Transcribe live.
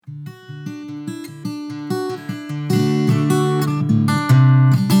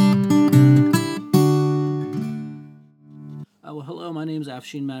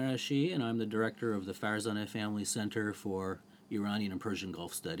Afshin Marashi, and I'm the director of the Farzaneh Family Center for Iranian and Persian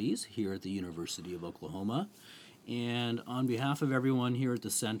Gulf Studies here at the University of Oklahoma. And on behalf of everyone here at the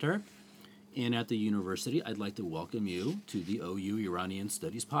center and at the university, I'd like to welcome you to the OU Iranian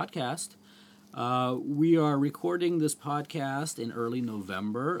Studies podcast. We are recording this podcast in early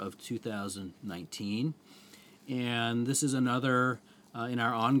November of 2019, and this is another in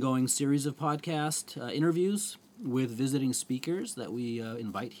our ongoing series of podcast interviews with visiting speakers that we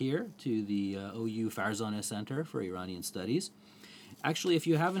invite here to the OU Farzaneh Center for Iranian Studies. Actually, if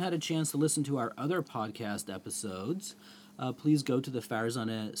you haven't had a chance to listen to our other podcast episodes, please go to the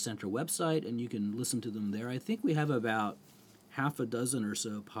Farzaneh Center website and you can listen to them there. I think we have about half a dozen or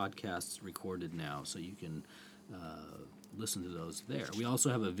so podcasts recorded now, so you can listen to those there. We also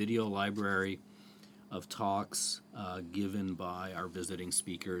have a video library of talks given by our visiting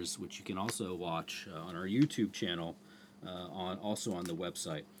speakers, which you can also watch on our YouTube channel, also on the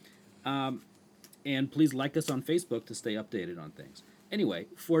website. And please like us on Facebook to stay updated on things. Anyway,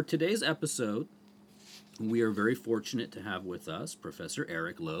 for today's episode, we are very fortunate to have with us Professor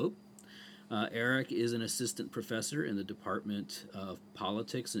Eric Loeb. Eric is an assistant professor in the Department of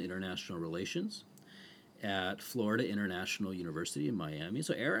Politics and International Relations at Florida International University in Miami.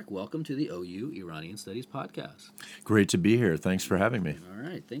 So, Eric, welcome to the OU Iranian Studies podcast. Great to be here. Thanks for having me. All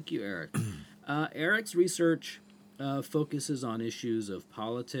right. Thank you, Eric. Eric's research focuses on issues of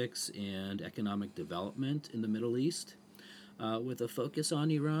politics and economic development in the Middle East, with a focus on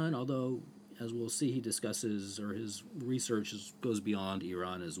Iran, although, as we'll see, he discusses, or his research goes beyond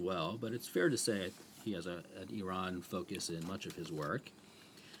Iran as well. But it's fair to say he has an Iran focus in much of his work.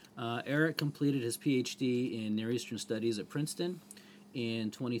 Eric completed his PhD in Near Eastern Studies at Princeton in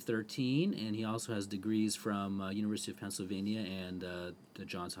 2013, and he also has degrees from University of Pennsylvania and the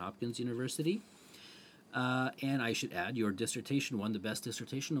Johns Hopkins University. And I should add, your dissertation won the Best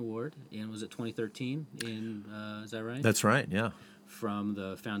Dissertation Award, and was it 2013? Is that right? That's right, yeah. From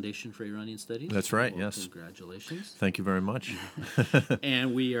the Foundation for Iranian Studies? That's right, well, yes. Congratulations. Thank you very much.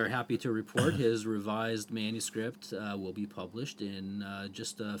 And we are happy to report his revised manuscript will be published in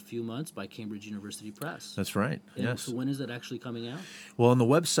just a few months by Cambridge University Press. That's right, And yes. so when is it actually coming out? Well, on the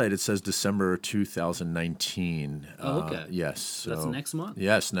website it says December 2019. Oh, okay. Yes. So that's next month?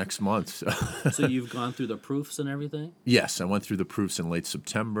 Yes, next month. So you've gone through the proofs and everything? Yes, I went through the proofs in late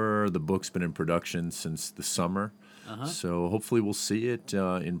September. The book's been in production since the summer. So hopefully we'll see it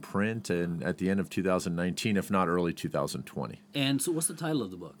in print and at the end of 2019, if not early 2020. And so what's the title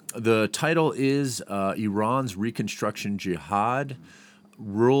of the book? The title is Iran's Reconstruction Jihad,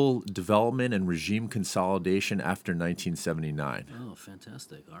 Rural Development and Regime Consolidation After 1979. Oh,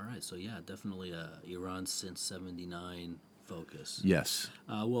 fantastic. All right. So, yeah, definitely Iran since 79 focus. Yes.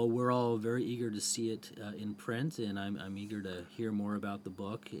 Well, we're all very eager to see it in print, and I'm eager to hear more about the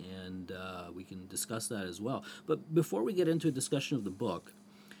book, and we can discuss that as well. But before we get into a discussion of the book,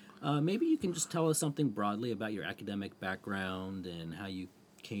 maybe you can just tell us something broadly about your academic background and how you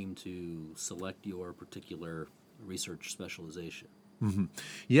came to select your particular research specialization. Mm-hmm.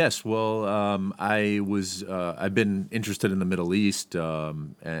 Yes, well, I've been interested in the Middle East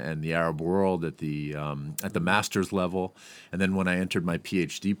and the Arab world at the master's level, and then when I entered my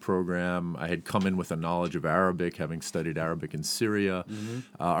PhD program, I had come in with a knowledge of Arabic, having studied Arabic in Syria. Mm-hmm.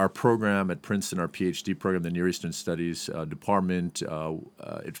 Our program at Princeton, our PhD program, the Near Eastern Studies department,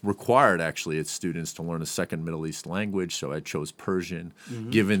 it required actually its students to learn a second Middle East language, so I chose Persian,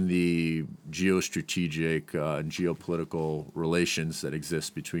 given the geostrategic and geopolitical relations that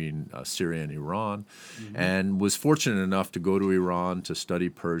exist between Syria and Iran, and was fortunate enough to go to Iran to study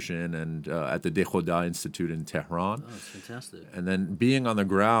Persian and at the Dekhoda Institute in Tehran. Oh, that's fantastic. And then being on the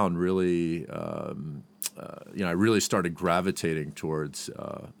ground really, I really started gravitating towards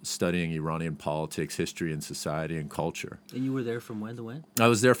studying Iranian politics, history, and society and culture. And you were there from when to when? I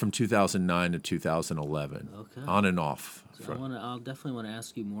was there from 2009 to 2011, on and off. So I'll definitely want to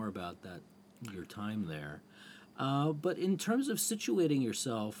ask you more about that, your time there. But in terms of situating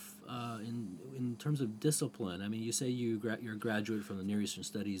yourself in terms of discipline, I mean, you say you're a graduate from the Near Eastern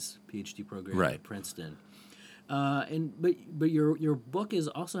Studies PhD program at Princeton, but your book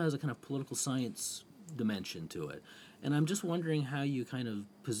also has a kind of political science dimension to it, and I'm just wondering how you kind of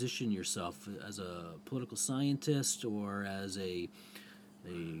position yourself as a political scientist or as a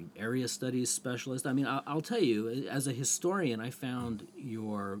area studies specialist. I mean, I'll tell you, as a historian, I found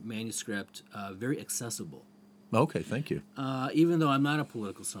your manuscript very accessible. Okay, thank you. Even though I'm not a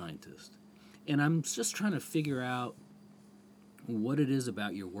political scientist. And I'm just trying to figure out what it is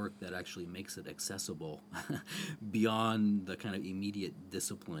about your work that actually makes it accessible beyond the kind of immediate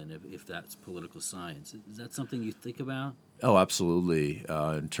discipline, if that's political science. Is that something you think about? Oh, absolutely.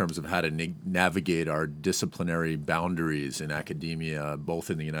 In terms of how to navigate our disciplinary boundaries in academia, both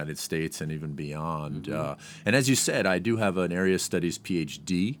in the United States and even beyond. And as you said, I do have an area studies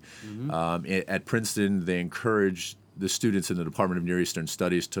PhD. At Princeton, they encourage the students in the Department of Near Eastern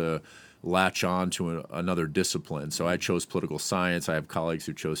Studies to latch on to another discipline. So I chose political science. I have colleagues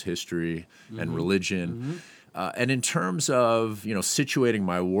who chose history and religion. And in terms of situating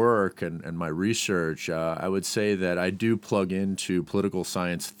my work and my research, I would say that I do plug into political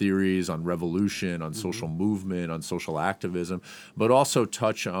science theories on revolution, on social movement, on social activism, but also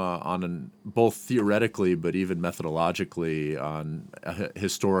touch both theoretically but even methodologically on a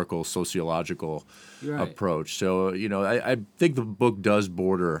historical, sociological approach. So I think the book does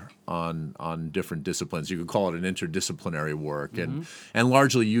border on different disciplines. You could call it an interdisciplinary work, and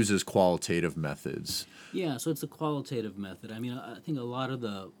largely uses qualitative methods. Yeah, so it's a qualitative method. I mean, I think a lot of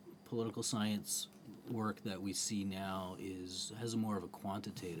the political science work that we see now has more of a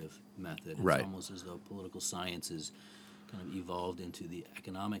quantitative method. It's almost as though political science is kind of evolved into the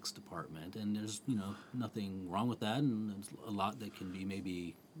economics department, and there's nothing wrong with that, and there's a lot that can be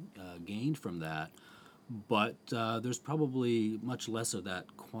maybe gained from that. But there's probably much less of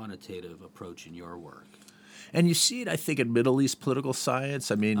that quantitative approach in your work. And you see it, I think, in Middle East political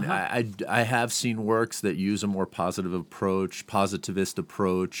science. I mean, I have seen works that use a more positivist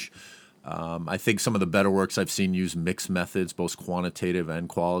approach. I think some of the better works I've seen use mixed methods, both quantitative and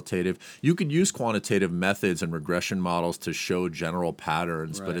qualitative. You could use quantitative methods and regression models to show general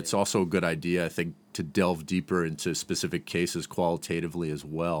patterns, but it's also a good idea, I think, to delve deeper into specific cases qualitatively as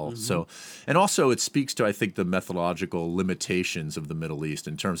well. So, and also it speaks to, I think, the methodological limitations of the Middle East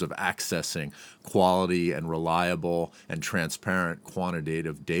in terms of accessing quality and reliable and transparent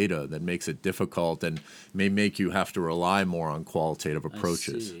quantitative data that makes it difficult and may make you have to rely more on qualitative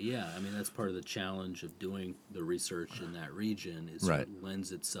approaches. I see. Yeah, I mean, that's part of the challenge of doing the research in that region is it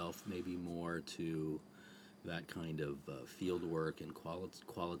lends itself maybe more to that kind of field work and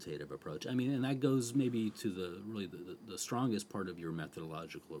qualitative approach. I mean, and that goes maybe to the strongest part of your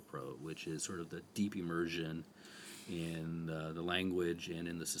methodological approach, which is sort of the deep immersion in the language and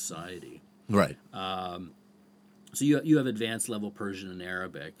in the society. Right. So you have advanced level Persian and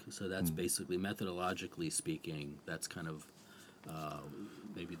Arabic, so that's basically, methodologically speaking, that's kind of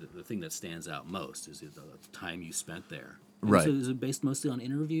maybe the thing that stands out most is the time you spent there. Right. So is it based mostly on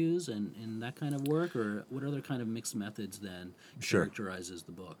interviews and that kind of work, or what other kind of mixed methods then characterizes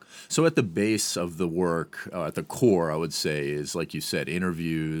the book? So at the base of the work, at the core, I would say, is, like you said,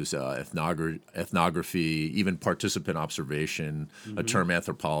 interviews, ethnography, even participant observation, a term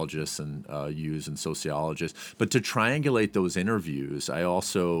anthropologists use and sociologists. But to triangulate those interviews, I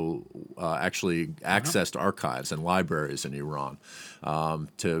also actually accessed archives and libraries in Iran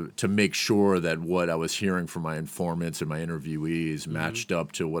to make sure that what I was hearing from my informants and my interviewees matched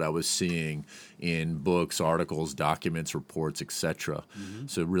up to what I was seeing in books, articles, documents, reports, etc.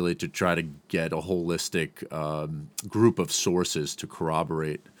 So really to try to get a holistic group of sources to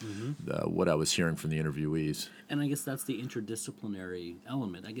corroborate what I was hearing from the interviewees. And I guess that's the interdisciplinary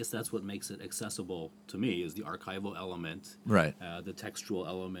element. I guess that's what makes it accessible to me, is the archival element, the textual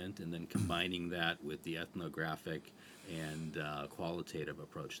element, and then combining that with the ethnographic and qualitative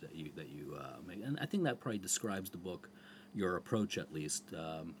approach that you make. And I think that probably describes the book, your approach at least,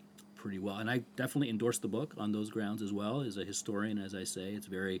 pretty well. And I definitely endorse the book on those grounds as well. As a historian, as I say, it's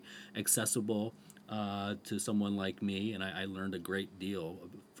very accessible to someone like me, and I learned a great deal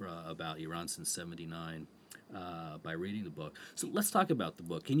about Iran since '79 by reading the book. So let's talk about the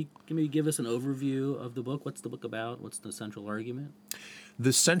book. Can you maybe give us an overview of the book? What's the book about? What's the central argument?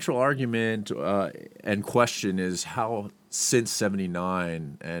 The central argument and question is how, since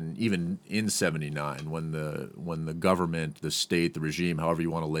 '79 and even in '79, when the government, the state, the regime, however you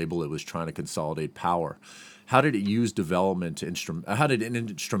want to label it, was trying to consolidate power, how did it use development how did it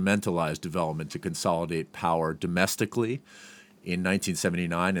instrumentalize development to consolidate power domestically in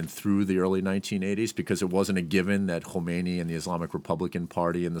 1979 and through the early 1980s, because it wasn't a given that Khomeini and the Islamic Republican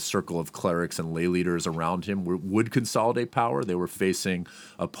Party and the circle of clerics and lay leaders around him would consolidate power. They were facing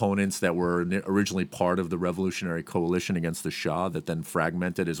opponents that were originally part of the revolutionary coalition against the Shah that then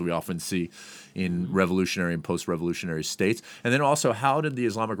fragmented, as we often see in revolutionary and post-revolutionary states. And then also, how did the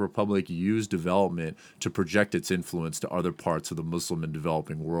Islamic Republic use development to project its influence to other parts of the Muslim and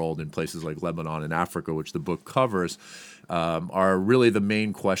developing world in places like Lebanon and Africa, which the book covers? are really the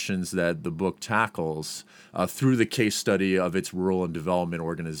main questions that the book tackles through the case study of its rural and development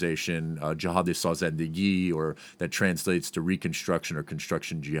organization, Jihad-e-Saz Zendegi, or that translates to Reconstruction or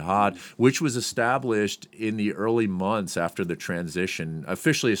Construction Jihad, which was established in the early months after the transition,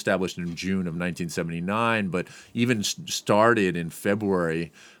 officially established in June of 1979, but even started in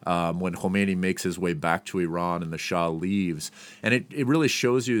February when Khomeini makes his way back to Iran and the Shah leaves. And it really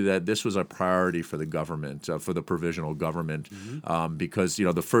shows you that this was a priority for the government, for the provisional government, because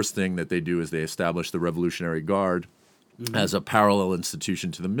the first thing that they do is they establish the Revolutionary Guard as a parallel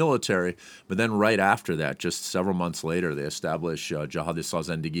institution to the military. But then right after that, just several months later, they establish Jihad-e-Saz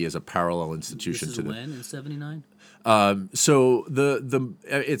Zendegi as a parallel institution This is to the. when, in 79? So the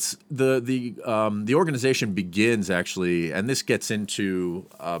organization begins actually, and this gets into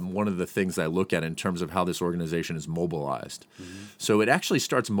one of the things I look at in terms of how this organization is mobilized. So it actually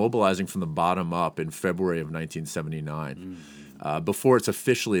starts mobilizing from the bottom up in February of 1979. Before it's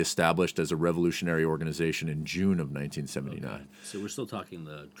officially established as a revolutionary organization in June of 1979. Okay. So we're still talking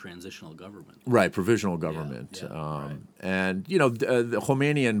the transitional government. Right, provisional government. Right. And, the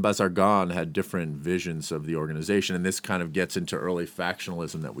Khomeini and Bazargan had different visions of the organization, and this kind of gets into early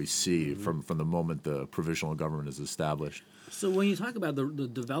factionalism that we see from the moment the provisional government is established. So when you talk about the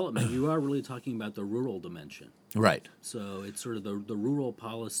development, you are really talking about the rural dimension. Right. So it's sort of the rural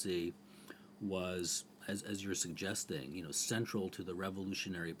policy was, as you're suggesting, central to the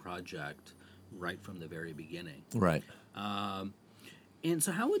revolutionary project right from the very beginning. Right. And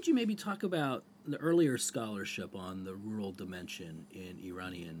so how would you maybe talk about the earlier scholarship on the rural dimension in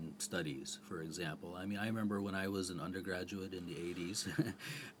Iranian studies, for example? I mean, I remember when I was an undergraduate in the 80s,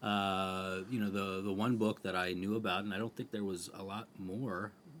 the one book that I knew about, and I don't think there was a lot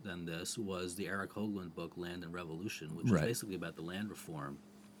more than this, was the Eric Hoagland book, Land and Revolution, which was basically about the land reform.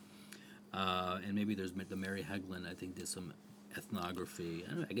 And maybe there's the Mary Hegland, I think, did some ethnography.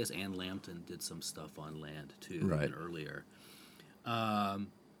 I guess Ann Lambton did some stuff on land, too, even earlier.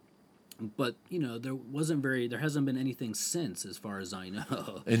 But, there hasn't been anything since, as far as I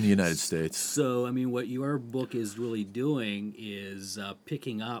know. In the United States. So, I mean, what your book is really doing is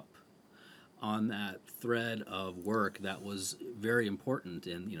picking up on that thread of work that was very important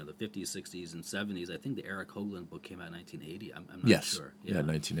in, the 50s, 60s, and 70s. I think the Eric Hoagland book came out in 1980. I'm not sure. Yeah,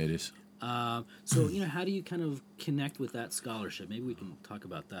 1980s. So, how do you kind of connect with that scholarship? Maybe we can talk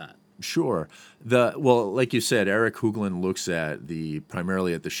about that. Sure. Well, like you said, Eric Hoagland looks at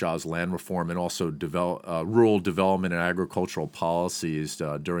primarily at the Shah's land reform and also rural development and agricultural policies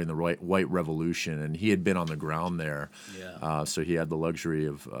during the White Revolution, and he had been on the ground there, so he had the luxury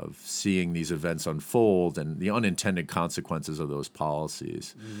of seeing these events unfold and the unintended consequences of those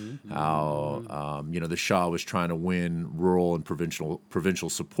policies. How the Shah was trying to win rural and provincial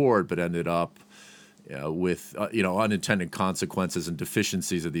support, but ended up with unintended consequences and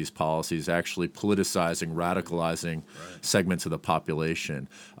deficiencies of these policies, actually politicizing, radicalizing segments of the population.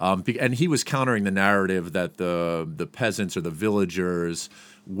 And he was countering the narrative that the peasants or the villagers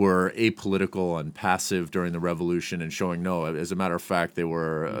were apolitical and passive during the revolution, and showing no, as a matter of fact, they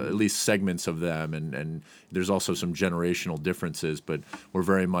were at least segments of them, and there's also some generational differences, but were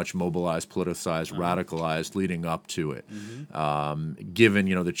very much mobilized, politicized, radicalized leading up to it. Given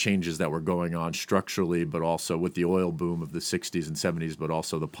the changes that were going on structurally, but also with the oil boom of the 60s and 70s, but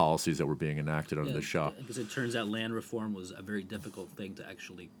also the policies that were being enacted under the Shah. Because it turns out land reform was a very difficult thing to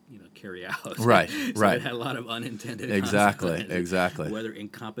actually carry out. Right. So it had a lot of unintended consequences. Exactly. Whether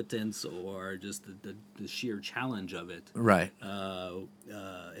incompetence or just the sheer challenge of it. Right.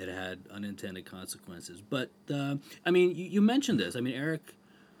 It had unintended consequences. But, you mentioned this. I mean, Eric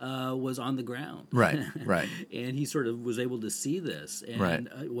was on the ground. Right. And he sort of was able to see this. And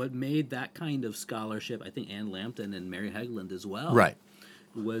what made that kind of scholarship, I think Ann Lambton and Mary Hegland as well,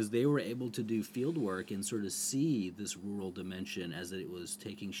 was they were able to do field work and sort of see this rural dimension as it was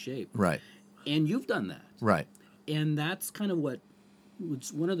taking shape. Right. And you've done that. Right. And that's kind of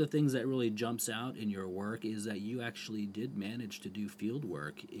one of the things that really jumps out in your work is that you actually did manage to do field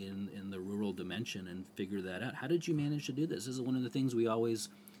work in the rural dimension and figure that out. How did you manage to do this? This is one of the things we always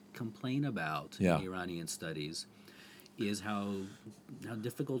complain about in Iranian studies, is how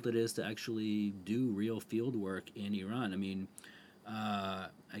difficult it is to actually do real field work in Iran. I mean,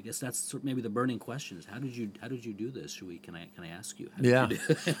 I guess that's maybe the burning question is how did you do this? Can I ask you? How did you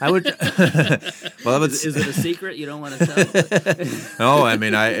do it? I would. Well, is it a secret you don't want to tell? No, I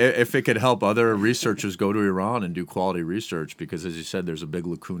mean, if it could help other researchers go to Iran and do quality research, because as you said, there's a big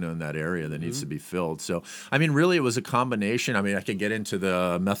lacuna in that area that needs to be filled. So, I mean, really, it was a combination. I mean, I can get into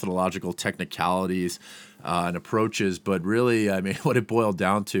the methodological technicalities. and approaches. But really, I mean, what it boiled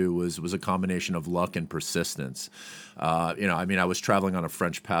down to was a combination of luck and persistence. I was traveling on a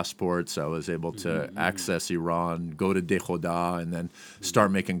French passport, so I was able to access Iran, go to Dekhoda, and then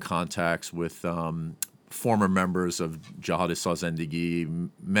start making contacts with former members of Jihad-e-Islah Zendegi,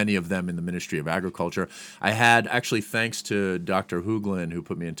 many of them in the Ministry of Agriculture. I had, actually, thanks to Dr. Huglin, who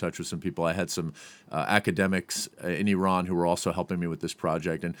put me in touch with some people, I had some academics in Iran who were also helping me with this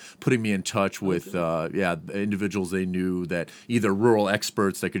project and putting me in touch with individuals they knew, that either rural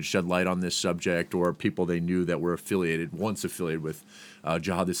experts that could shed light on this subject, or people they knew that were once affiliated with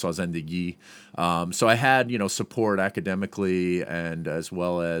Jihad-e-Islah Zendegi. So I had, support academically, and as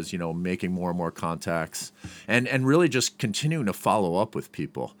well as, making more and more contacts, and really just continuing to follow up with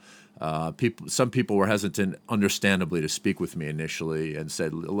people. Some people were hesitant, understandably, to speak with me initially, and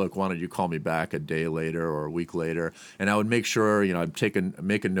said, "Look, why don't you call me back a day later or a week later?" And I would make sure, I'd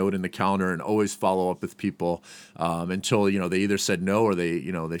make a note in the calendar and always follow up with people until they either said no, or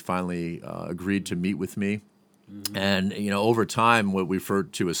they finally agreed to meet with me. And over time, what we refer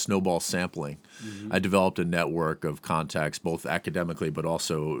to as snowball sampling, I developed a network of contacts, both academically but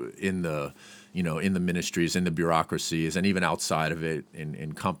also in the ministries, in the bureaucracies, and even outside of it,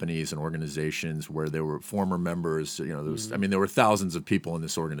 in companies and organizations where there were former members. There were thousands of people in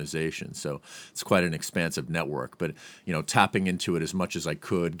this organization, so it's quite an expansive network. But tapping into it as much as I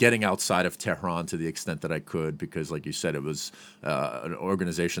could, getting outside of Tehran to the extent that I could, because, like you said, it was an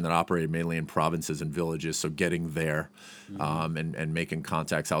organization that operated mainly in provinces and villages. So getting there and making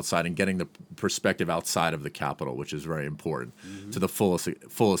contacts outside, and getting the perspective outside of the capital, which is very important, to the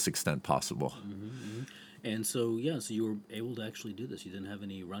fullest extent possible. And so you were able to actually do this. You didn't have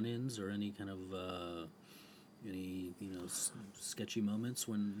any run-ins or any kind of sketchy moments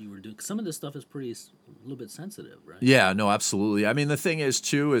when you were doing. Some of this stuff is a little bit sensitive, right? Yeah, no, absolutely. I mean, the thing is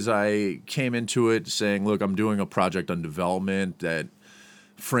too, is I came into it saying, look, I'm doing a project on development, that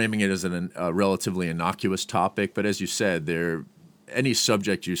framing it as a relatively innocuous topic, but as you said, any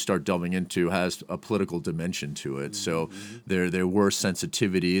subject you start delving into has a political dimension to it. So there were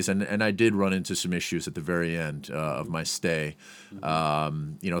sensitivities, and I did run into some issues at the very end of my stay.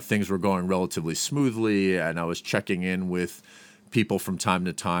 Things were going relatively smoothly, and I was checking in with people from time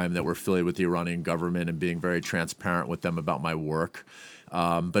to time that were affiliated with the Iranian government and being very transparent with them about my work.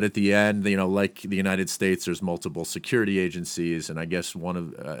 But at the end, like the United States, there's multiple security agencies, and I guess one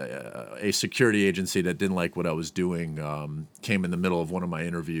of a security agency that didn't like what I was doing came in the middle of one of my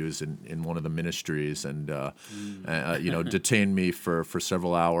interviews in one of the ministries, and detained me for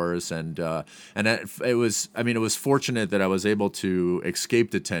several hours, and it was fortunate that I was able to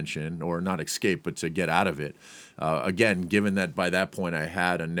escape detention, or not escape, but to get out of it. Again, given that by that point I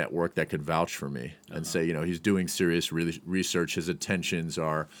had a network that could vouch for me and say, he's doing serious research, his intentions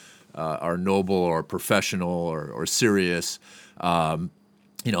are noble or professional or serious, and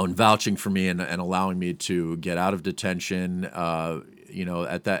vouching for me and allowing me to get out of detention.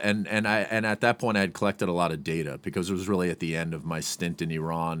 At that and at that point I had collected a lot of data, because it was really at the end of my stint in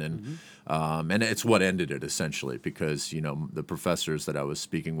Iran, and it's what ended it, essentially, because the professors that I was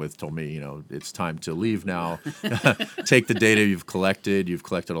speaking with told me, it's time to leave now. Take the data you've collected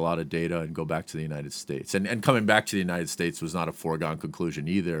a a lot of data, and go back to the United States. And coming back to the United States was not a foregone conclusion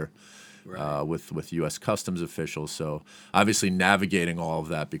either. Right. With U.S. customs officials, so obviously navigating all of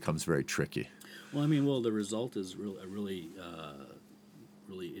that becomes very tricky. Well, the result is really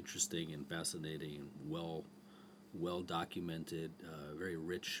interesting and fascinating and well documented, very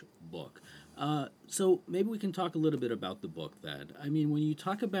rich book. So maybe we can talk a little bit about the book then. I mean, when you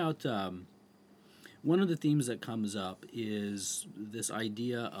talk about one of the themes that comes up is this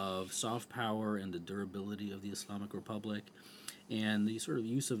idea of soft power and the durability of the Islamic Republic, and the sort of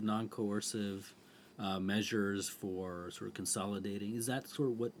use of non-coercive measures for sort of consolidating. Is that sort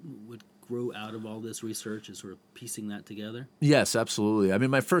of what grew out of all this research, is sort of piecing that together? Yes, absolutely. I mean,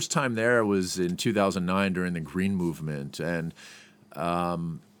 my first time there was in 2009 during the Green Movement, and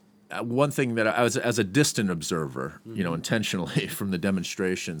one thing that I was, as a distant observer, intentionally from the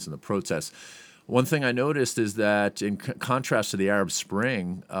demonstrations and the protests, one thing I noticed is that in contrast to the Arab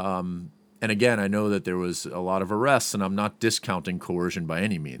Spring, and again, I know that there was a lot of arrests, and I'm not discounting coercion by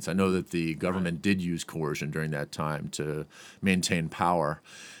any means. I know that the government did use coercion during that time to maintain power.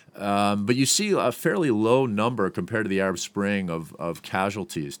 But you see a fairly low number compared to the Arab Spring of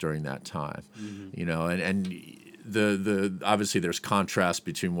casualties during that time. And the obviously there's contrast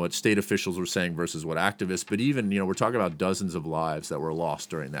between what state officials were saying versus what activists, but even we're talking about dozens of lives that were lost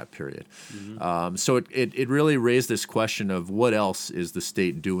during that period. So it really raised this question of what else is the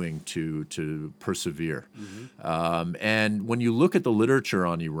state doing to persevere. And when you look at the literature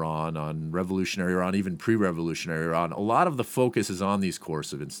on Iran, on revolutionary Iran, even pre-revolutionary Iran, a lot of the focus is on these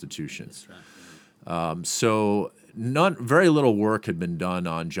coercive institutions. So very little work had been done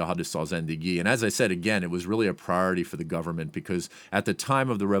on Jihadist al-Zendigi. And as I said, again, it was really a priority for the government because at the time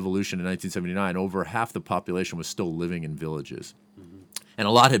of the revolution in 1979, over half the population was still living in villages. And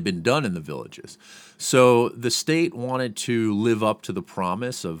a lot had been done in the villages. So the state wanted to live up to the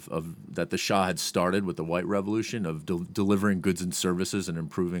promise of that the Shah had started with the White Revolution of delivering goods and services and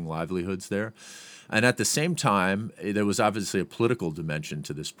improving livelihoods there. And at the same time, there was obviously a political dimension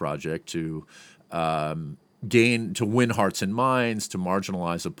to this project to win hearts and minds, to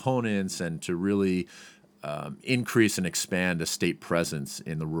marginalize opponents, and to really increase and expand a state presence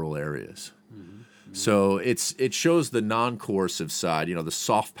in the rural areas. So it shows the non-coercive side, the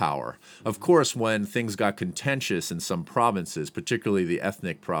soft power. Of course, when things got contentious in some provinces, particularly the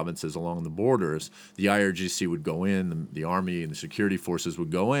ethnic provinces along the borders, the IRGC would go in, the army and the security forces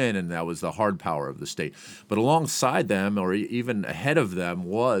would go in, and that was the hard power of the state. But alongside them, or even ahead of them,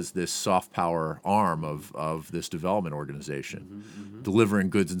 was this soft power arm of this development organization, delivering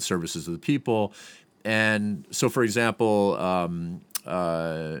goods and services to the people. And so, for example,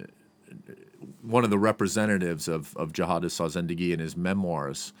 one of the representatives of Jihadist al-Zendigi in his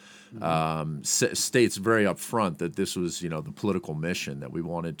memoirs states very upfront that this was, the political mission that we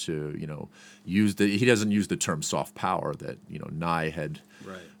wanted to, use. He doesn't use the term soft power that, Nye had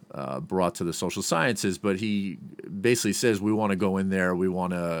brought to the social sciences, but he basically says we want to go in there, we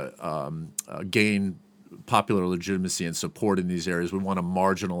want to gain popular legitimacy and support in these areas. We want to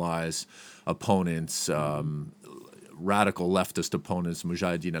marginalize opponents, radical leftist opponents,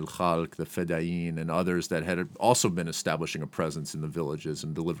 Mujahideen al-Khalq, the Fedayeen, and others that had also been establishing a presence in the villages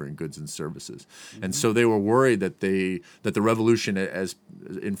and delivering goods and services. And so they were worried that the revolution, as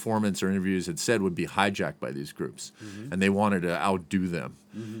informants or interviews had said, would be hijacked by these groups. And they wanted to outdo them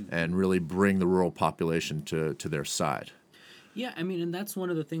and really bring the rural population to their side. Yeah, I mean, and that's one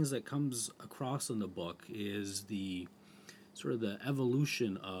of the things that comes across in the book is the sort of the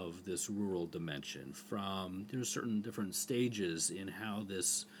evolution of this rural dimension from certain different stages in how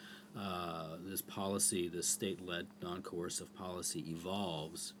this policy, this state-led non-coercive policy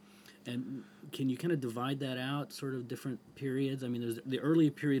evolves. And can you kind of divide that out, sort of different periods? I mean, there's the early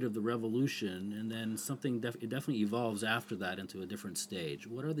period of the revolution, and then something it definitely evolves after that into a different stage.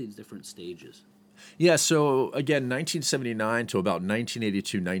 What are these different stages? Yeah, so again, 1979 to about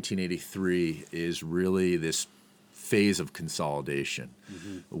 1982, 1983 is really this phase of consolidation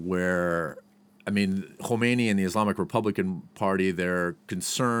where, Khomeini and the Islamic Republican Party, they're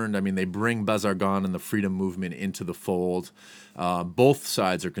concerned. They bring Bazargan and the freedom movement into the fold. Both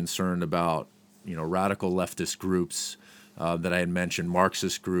sides are concerned about, radical leftist groups that I had mentioned,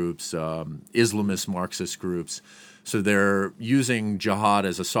 Marxist groups, Islamist Marxist groups. So they're using jihad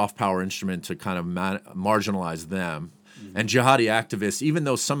as a soft power instrument to kind of marginalize them. And jihadi activists, even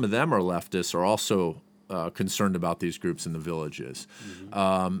though some of them are leftists, are also concerned about these groups in the villages.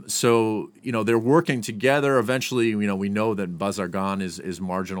 So, they're working together. Eventually, we know that Bazargan is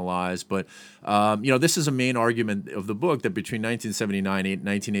marginalized. But, this is a main argument of the book that between 1979,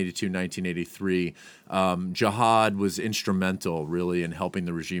 1982, 1983, jihad was instrumental, really, in helping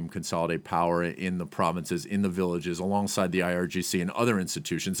the regime consolidate power in the provinces, in the villages, alongside the IRGC and other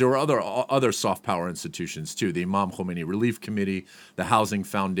institutions. There were other soft power institutions, too, the Imam Khomeini Relief Committee, the Housing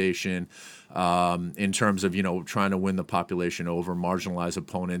Foundation, in terms of, trying to win the population over, marginalize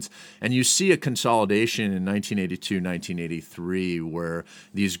opponents. And you see a consolidation in 1982, 1983, where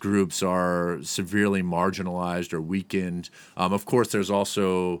these groups are severely marginalized or weakened. Of course, there's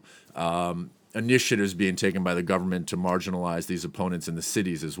also initiatives being taken by the government to marginalize these opponents in the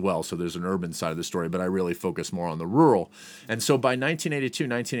cities as well. So there's an urban side of the story, but I really focus more on the rural. And so by 1982,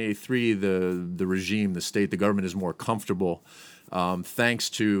 1983, the regime, the state, the government is more comfortable thanks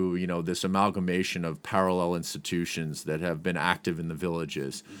to this amalgamation of parallel institutions that have been active in the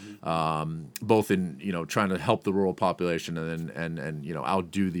villages, both in trying to help the rural population and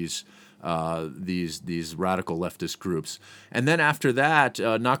outdo these radical leftist groups. And then after that,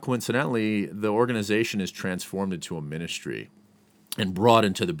 not coincidentally, the organization is transformed into a ministry and brought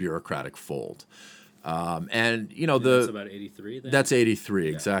into the bureaucratic fold. That's about 83 then? That's 83,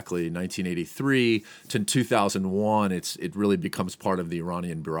 exactly. 1983 to 2001, it really becomes part of the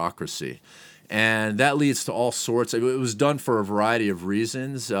Iranian bureaucracy. And that leads to all sorts. It was done for a variety of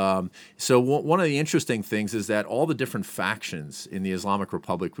reasons. One of the interesting things is that all the different factions in the Islamic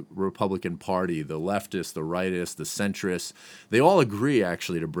Republican Party, the leftists, the rightists, the centrists, they all agree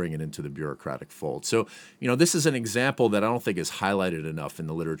actually to bring it into the bureaucratic fold. So, this is an example that I don't think is highlighted enough in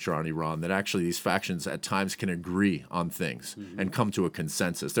the literature on Iran, that actually these factions at times can agree on things and come to a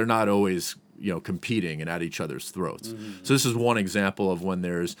consensus. They're not always competing and at each other's throats. So this is one example of when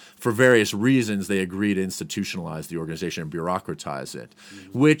there's, for various reasons, they agree to institutionalize the organization and bureaucratize it,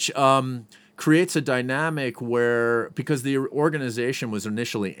 which creates a dynamic where, because the organization was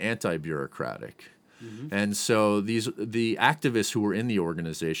initially anti-bureaucratic, and so the activists who were in the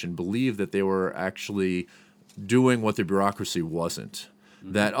organization believed that they were actually doing what the bureaucracy wasn't.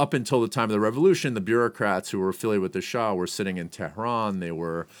 That up until the time of the revolution, the bureaucrats who were affiliated with the Shah were sitting in Tehran. They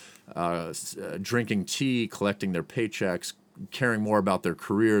were drinking tea, collecting their paychecks, caring more about their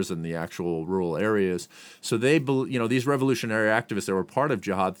careers than the actual rural areas. So these revolutionary activists that were part of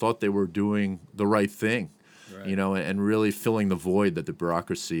jihad thought they were doing the right thing, right. And really filling the void that the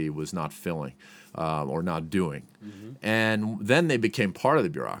bureaucracy was not filling. Or not doing. And then they became part of the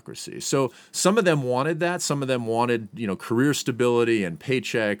bureaucracy. So some of them wanted that. Some of them wanted, career stability and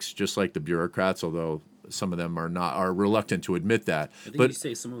paychecks, just like the bureaucrats, although some of them are reluctant to admit that. I think you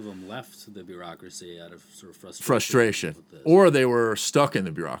say some of them left the bureaucracy out of sort of frustration. Or they were stuck in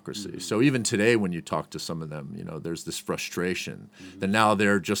the bureaucracy. So even today when you talk to some of them, there's this frustration that now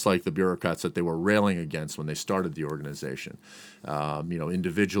they're just like the bureaucrats that they were railing against when they started the organization.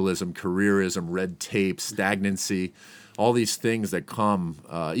 Individualism, careerism, red tape, stagnancy, all these things that come,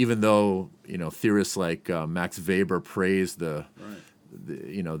 even though, theorists like Max Weber praise the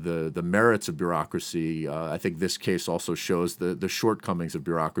merits of bureaucracy. I think this case also shows the shortcomings of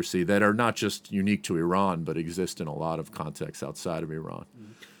bureaucracy that are not just unique to Iran, but exist in a lot of contexts outside of Iran.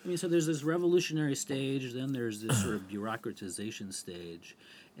 So there's this revolutionary stage, then there's this sort of bureaucratization stage,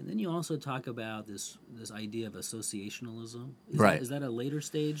 and then you also talk about this idea of associationalism. Is that a later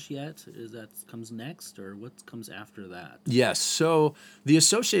stage yet? Is that comes next, or what comes after that? Yes. So the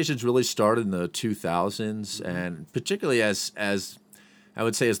associations really started in the 2000s, and particularly as I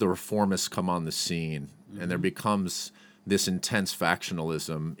would say as the reformists come on the scene, and there becomes this intense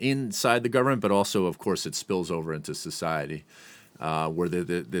factionalism inside the government, but also, of course, it spills over into society, where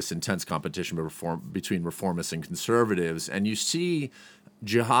this intense competition between reformists and conservatives. And you see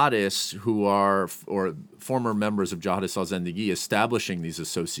jihadists who are, or former members of Jihad al-Zindagi, establishing these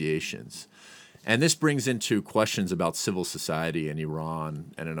associations. And this brings into questions about civil society in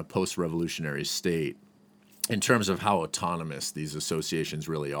Iran and in a post-revolutionary state, in terms of how autonomous these associations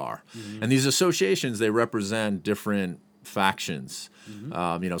really are. And these associations, they represent different factions.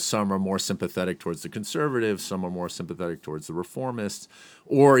 Some are more sympathetic towards the conservatives, some are more sympathetic towards the reformists,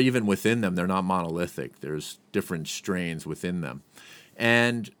 or even within them, they're not monolithic. There's different strains within them.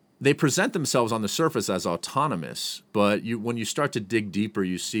 And they present themselves on the surface as autonomous, but when you start to dig deeper,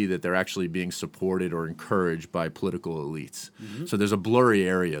 you see that they're actually being supported or encouraged by political elites. So there's a blurry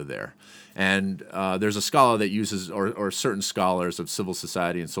area there. And there's a scholar that uses, or certain scholars of civil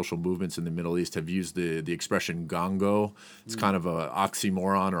society and social movements in the Middle East have used the expression gongo. It's kind of an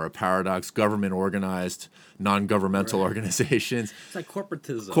oxymoron or a paradox, government-organized, non-governmental organizations. It's like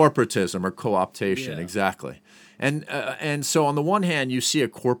corporatism. Corporatism or co-optation, exactly. And so on the one hand, you see a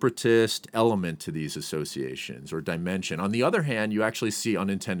corporatist element to these associations or dimension. On the other hand, you actually see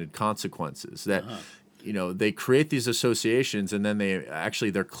unintended consequences that they create these associations, and then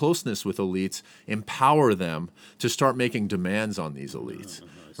their closeness with elites empower them to start making demands on these elites,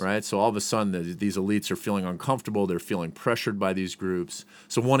 right? So all of a sudden, these elites are feeling uncomfortable. They're feeling pressured by these groups.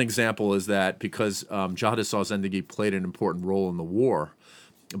 So one example is that because Jihad al-Zindagi played an important role in the war,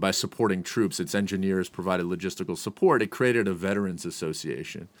 by supporting troops, its engineers provided logistical support, it created a veterans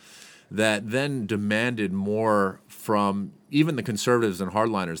association that then demanded more from even the conservatives and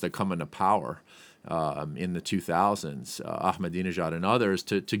hardliners that come into power in the 2000s, Ahmadinejad and others,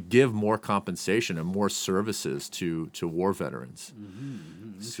 to give more compensation and more services to war veterans.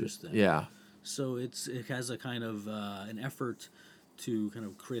 Interesting. Yeah. So it has a kind of an effort to kind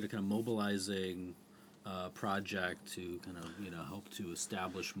of create a kind of mobilizing project to kind of help to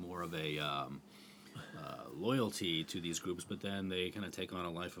establish more of a loyalty to these groups, but then they kind of take on a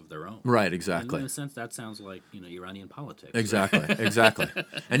life of their own. Right, And exactly. in a sense, that sounds like Iranian politics. Exactly, exactly.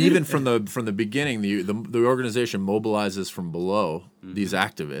 And even from the beginning, the organization mobilizes from below these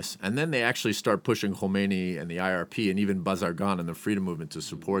activists, and then they actually start pushing Khomeini and the IRP and even Bazargan and the freedom movement to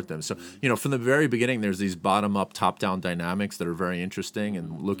support them. So, from the very beginning, there's these bottom-up, top-down dynamics that are very interesting,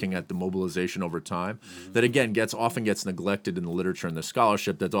 and looking at the mobilization over time, that again often gets neglected in the literature and the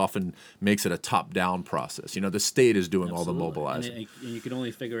scholarship. That often makes it a top-down process. The state is doing all the Absolutely. mobilizing. And you can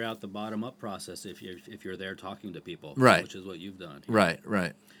only figure out the bottom-up process if you're there talking to people, Right. which is what you've done. Right,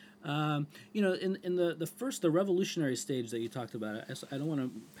 right. In the revolutionary stage that you talked about, I don't want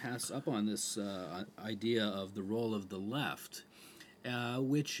to pass up on this idea of the role of the left,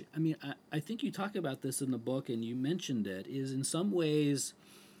 which I think you talk about this in the book, and you mentioned it, is in some ways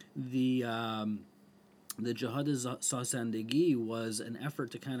the Jihad-e-Sazandagi was an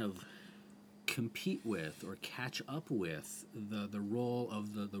effort to kind of compete with or catch up with the role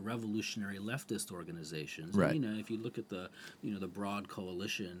of the revolutionary leftist organizations. Right. And, if you look at the broad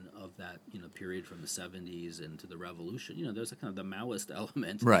coalition of that period from the 70s into the revolution, there's a kind of the Maoist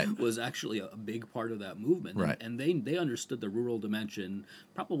element Right. was actually a big part of that movement. Right. And they understood the rural dimension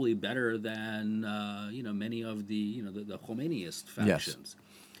probably better than many of the Khomeiniist factions.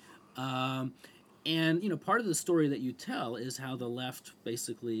 Yes. And part of the story that you tell is how the left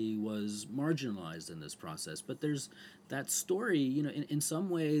basically was marginalized in this process. But there's that story, in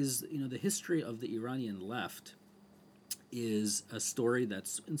some ways, the history of the Iranian left is a story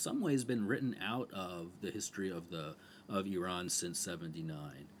that's in some ways been written out of the history of Iran since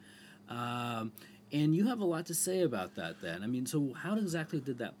 '79. And you have a lot to say about that then. So how exactly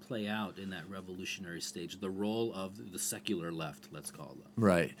did that play out in that revolutionary stage, the role of the secular left, let's call them?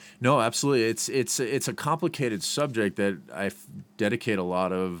 Right. No, absolutely. It's a complicated subject that I dedicate a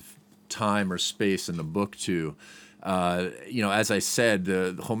lot of time or space in the book to. As I said,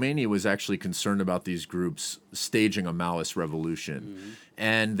 Khomeini was actually concerned about these groups staging a Maoist revolution.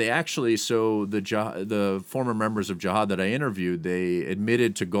 And they actually, the former members of Jihad that I interviewed, they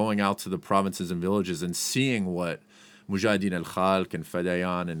admitted to going out to the provinces and villages and seeing what Mujahideen al-Khalq and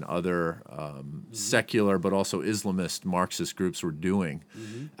Fadayan and other secular but also Islamist Marxist groups were doing.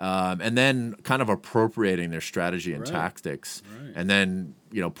 And then kind of appropriating their strategy and tactics, and then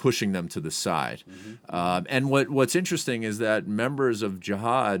pushing them to the side. And what's interesting is that members of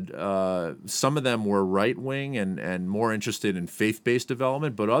Jihad, some of them were right-wing and more interested in faith-based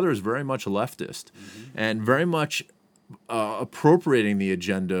development, but others very much leftist and very much appropriating the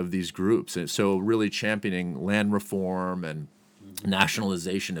agenda of these groups, and so really championing land reform and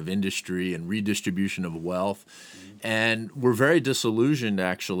nationalization of industry and redistribution of wealth. And were very disillusioned,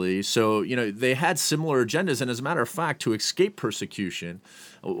 actually. So, they had similar agendas. And as a matter of fact, to escape persecution,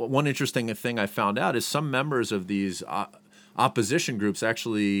 one interesting thing I found out is some members of these opposition groups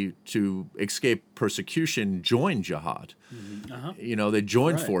actually, to escape persecution, joined Jihad. They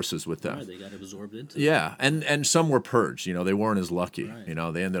joined forces with them. Right, they got absorbed into it. Yeah, and some were purged. They weren't as lucky.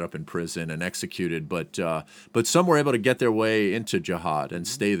 Right. They ended up in prison and executed. But some were able to get their way into Jihad and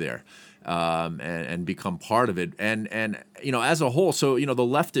stay there. And become part of it. And as a whole, so, the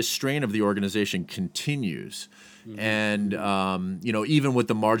leftist strain of the organization continues. And, even with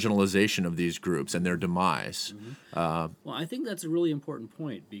the marginalization of these groups and their demise. Well, I think that's a really important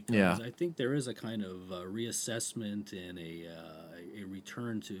point, because I think there is a kind of reassessment and a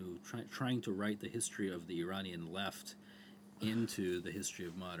return to trying to write the history of the Iranian left into the history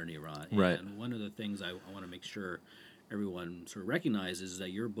of modern Iran. Right. And one of the things I want to make sure everyone sort of recognizes is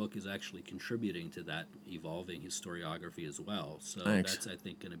that your book is actually contributing to that evolving historiography as well. So Thanks. That's, I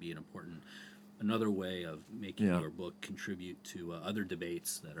think, going to be another way of making your book contribute to other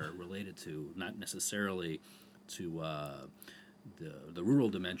debates that are related to, not necessarily to the rural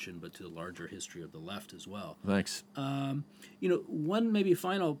dimension, but to the larger history of the left as well. Thanks. One maybe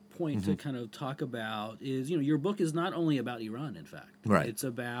final point to kind of talk about is, your book is not only about Iran, in fact. Right. It's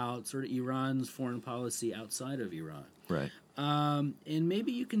about sort of Iran's foreign policy outside of Iran. Right. And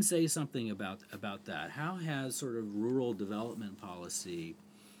maybe you can say something about that. How has sort of rural development policy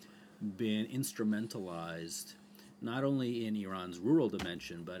been instrumentalized not only in Iran's rural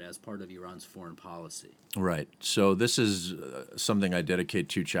dimension, but as part of Iran's foreign policy? Right. So this is something I dedicate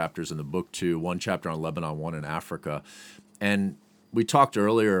 2 chapters in the book to, 1 chapter on Lebanon, 1 in Africa. And we talked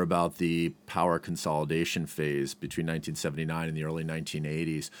earlier about the power consolidation phase between 1979 and the early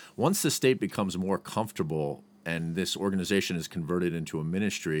 1980s. Once the state becomes more comfortable and this organization is converted into a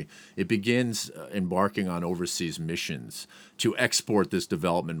ministry, it begins embarking on overseas missions to export this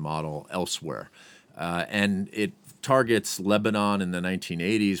development model elsewhere. And it targets Lebanon in the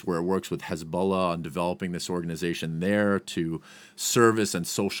 1980s, where it works with Hezbollah on developing this organization there to service and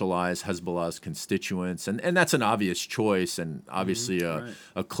socialize Hezbollah's constituents. And that's an obvious choice, and obviously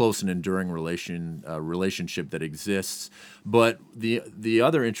a close and enduring relationship that exists. But the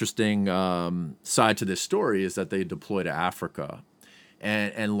other interesting side to this story is that they deploy to Africa.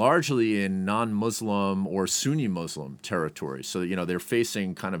 And largely in non-Muslim or Sunni Muslim territories. So, they're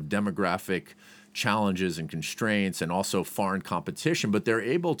facing kind of demographic challenges and constraints and also foreign competition, but they're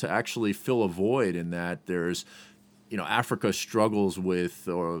able to actually fill a void in that there's, Africa struggles with,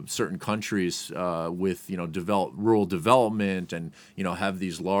 or certain countries with, rural development and, have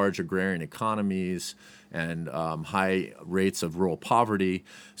these large agrarian economies and high rates of rural poverty.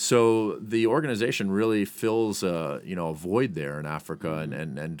 So the organization really fills a void there in Africa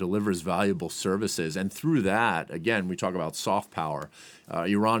and delivers valuable services. And through that, again, we talk about soft power.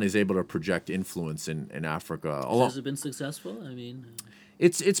 Iran is able to project influence in Africa. Has it been successful? I mean...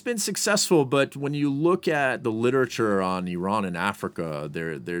 It's been successful, but when you look at the literature on Iran and Africa,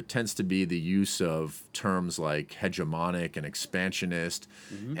 there tends to be the use of terms like hegemonic and expansionist.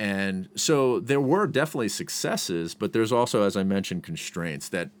 And so there were definitely successes, but there's also, as I mentioned, constraints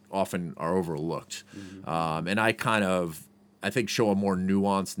that often are overlooked. And I think show a more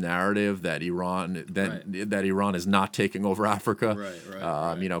nuanced narrative that Iran is not taking over Africa.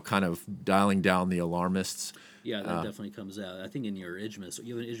 Right. Kind of dialing down the alarmists. Yeah, that definitely comes out. I think in your IJMIS,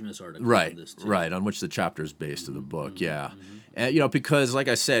 you have an IJMIS article right, on this too. Right, on which the chapter is based of the book. Yeah, and, because like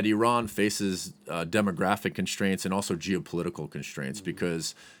I said, Iran faces demographic constraints and also geopolitical constraints.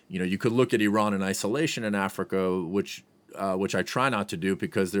 Because you could look at Iran in isolation in Africa, which I try not to do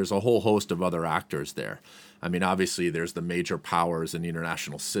because there's a whole host of other actors there. I mean, obviously, there's the major powers in the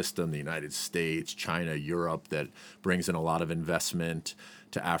international system, the United States, China, Europe, that brings in a lot of investment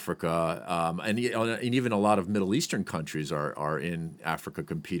to Africa. And even a lot of Middle Eastern countries are in Africa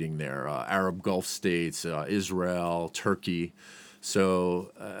competing there. Arab Gulf states, Israel, Turkey.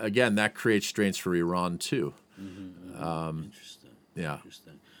 So, again, that creates strains for Iran, too. Interesting. Yeah.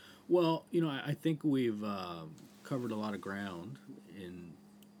 Interesting. Well, I think we've covered a lot of ground in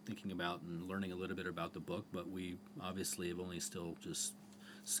thinking about and learning a little bit about the book, but we obviously have only still just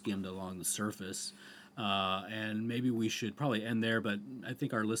skimmed along the surface. And maybe we should probably end there, but I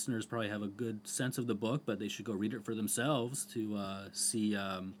think our listeners probably have a good sense of the book, but they should go read it for themselves to see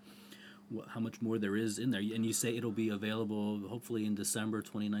how much more there is in there. And you say it'll be available hopefully in December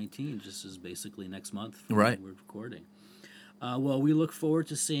 2019, just as basically next month from Right. when we're recording. Well, we look forward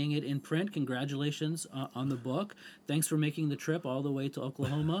to seeing it in print. Congratulations on the book. Thanks for making the trip all the way to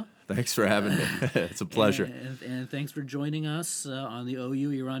Oklahoma. Thanks for having me. It's a pleasure. And thanks for joining us on the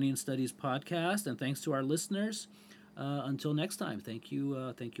OU Iranian Studies podcast. And thanks to our listeners. Until next time, thank you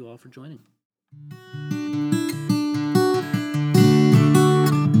all for joining.